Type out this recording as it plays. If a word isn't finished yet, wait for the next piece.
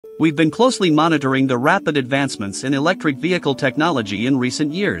We've been closely monitoring the rapid advancements in electric vehicle technology in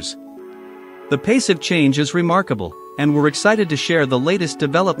recent years. The pace of change is remarkable, and we're excited to share the latest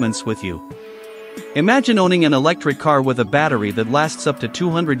developments with you. Imagine owning an electric car with a battery that lasts up to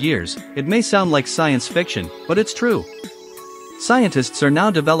 200 years. It may sound like science fiction, but it's true. Scientists are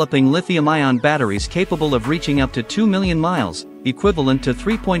now developing lithium-ion batteries capable of reaching up to 2 million miles, equivalent to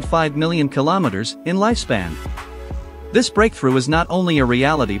 3.5 million kilometers, in lifespan. This breakthrough is not only a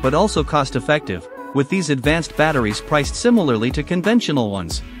reality but also cost-effective, with these advanced batteries priced similarly to conventional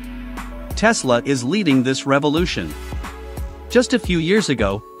ones. Tesla is leading this revolution. Just a few years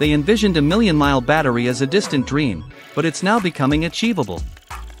ago, they envisioned a million-mile battery as a distant dream, but it's now becoming achievable.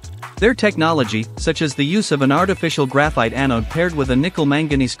 Their technology, such as the use of an artificial graphite anode paired with a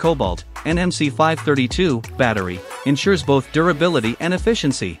nickel-manganese cobalt (NMC532) battery, ensures both durability and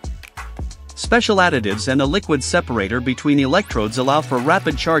efficiency. Special additives and a liquid separator between electrodes allow for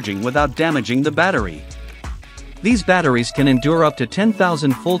rapid charging without damaging the battery. These batteries can endure up to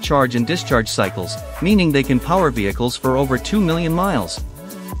 10,000 full charge and discharge cycles, meaning they can power vehicles for over 2 million miles.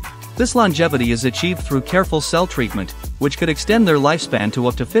 This longevity is achieved through careful cell treatment, which could extend their lifespan to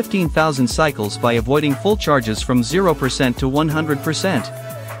up to 15,000 cycles by avoiding full charges from 0% to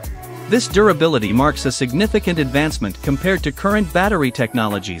 100%. This durability marks a significant advancement compared to current battery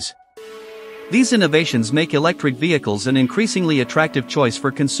technologies. These innovations make electric vehicles an increasingly attractive choice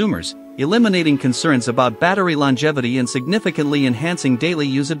for consumers, eliminating concerns about battery longevity and significantly enhancing daily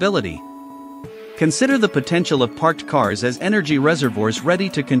usability. Consider the potential of parked cars as energy reservoirs ready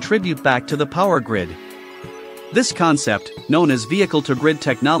to contribute back to the power grid. This concept, known as vehicle-to-grid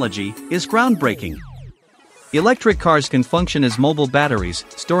technology, is groundbreaking. Electric cars can function as mobile batteries,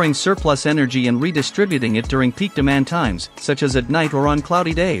 storing surplus energy and redistributing it during peak demand times, such as at night or on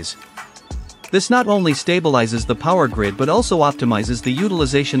cloudy days. This not only stabilizes the power grid but also optimizes the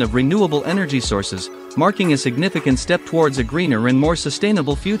utilization of renewable energy sources, marking a significant step towards a greener and more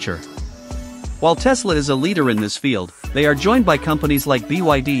sustainable future. While Tesla is a leader in this field, they are joined by companies like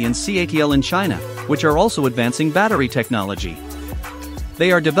BYD and CATL in China, which are also advancing battery technology.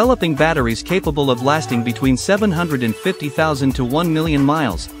 They are developing batteries capable of lasting between 750,000 to 1 million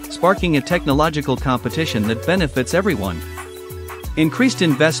miles, sparking a technological competition that benefits everyone. Increased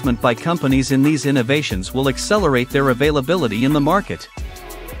investment by companies in these innovations will accelerate their availability in the market.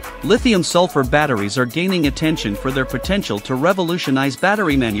 Lithium-sulfur batteries are gaining attention for their potential to revolutionize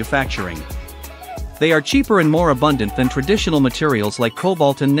battery manufacturing. They are cheaper and more abundant than traditional materials like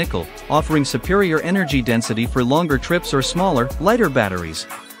cobalt and nickel, offering superior energy density for longer trips or smaller, lighter batteries.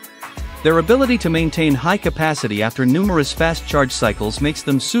 Their ability to maintain high capacity after numerous fast charge cycles makes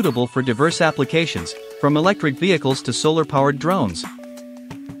them suitable for diverse applications, from electric vehicles to solar-powered drones.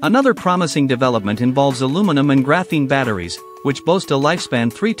 Another promising development involves aluminum and graphene batteries, which boast a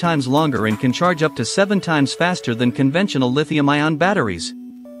lifespan 3 times longer and can charge up to 7 times faster than conventional lithium-ion batteries.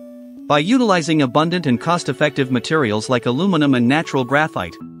 By utilizing abundant and cost-effective materials like aluminum and natural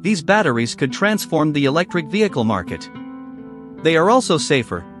graphite, these batteries could transform the electric vehicle market. They are also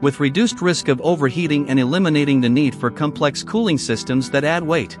safer, with reduced risk of overheating and eliminating the need for complex cooling systems that add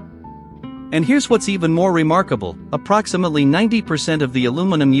weight. And here's what's even more remarkable: approximately 90% of the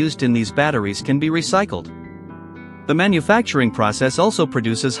aluminum used in these batteries can be recycled. The manufacturing process also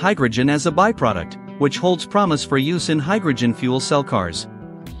produces hydrogen as a byproduct, which holds promise for use in hydrogen fuel cell cars.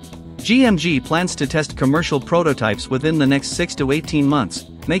 GMG plans to test commercial prototypes within the next 6 to 18 months,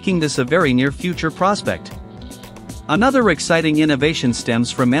 making this a very near future prospect. Another exciting innovation stems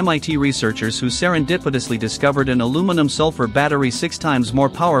from MIT researchers who serendipitously discovered an aluminum-sulfur battery 6 times more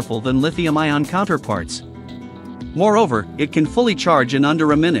powerful than lithium-ion counterparts. Moreover, it can fully charge in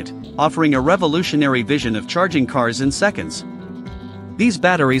under a minute, offering a revolutionary vision of charging cars in seconds. These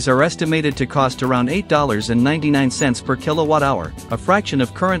batteries are estimated to cost around $8.99 per kilowatt-hour, a fraction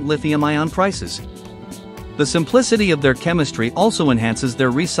of current lithium-ion prices. The simplicity of their chemistry also enhances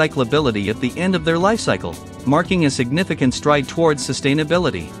their recyclability at the end of their life cycle, marking a significant stride towards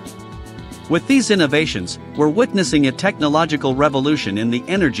sustainability. With these innovations, we're witnessing a technological revolution in the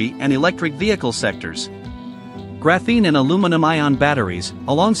energy and electric vehicle sectors. Graphene and aluminum-ion batteries,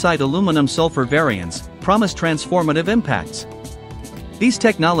 alongside aluminum-sulfur variants, promise transformative impacts. These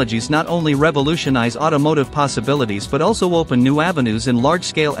technologies not only revolutionize automotive possibilities but also open new avenues in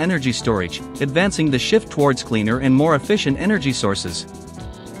large-scale energy storage, advancing the shift towards cleaner and more efficient energy sources.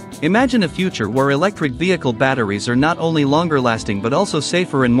 Imagine a future where electric vehicle batteries are not only longer-lasting but also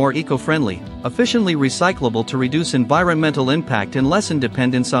safer and more eco-friendly, efficiently recyclable to reduce environmental impact and lessen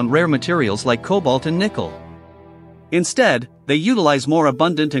dependence on rare materials like cobalt and nickel. Instead, they utilize more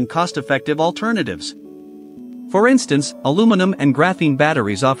abundant and cost-effective alternatives. For instance, aluminum and graphene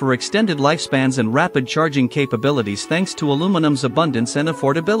batteries offer extended lifespans and rapid charging capabilities thanks to aluminum's abundance and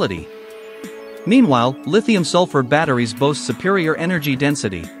affordability. Meanwhile, lithium-sulfur batteries boast superior energy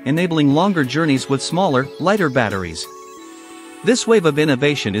density, enabling longer journeys with smaller, lighter batteries. This wave of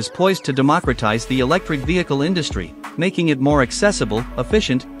innovation is poised to democratize the electric vehicle industry, making it more accessible,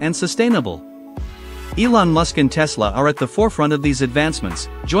 efficient, and sustainable. Elon Musk and Tesla are at the forefront of these advancements,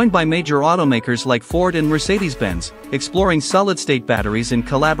 joined by major automakers like Ford and Mercedes-Benz, exploring solid-state batteries in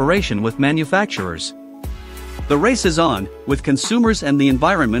collaboration with manufacturers. The race is on, with consumers and the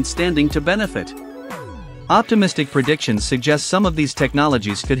environment standing to benefit. Optimistic predictions suggest some of these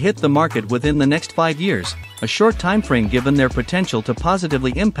technologies could hit the market within the next 5 years, a short timeframe given their potential to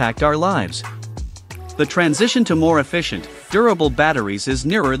positively impact our lives. The transition to more efficient, durable batteries is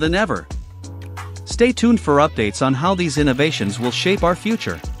nearer than ever. Stay tuned for updates on how these innovations will shape our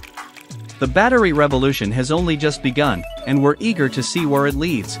future. The battery revolution has only just begun, and we're eager to see where it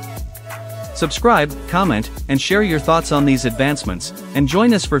leads. Subscribe, comment, and share your thoughts on these advancements, and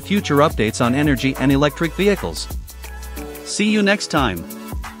join us for future updates on energy and electric vehicles. See you next time.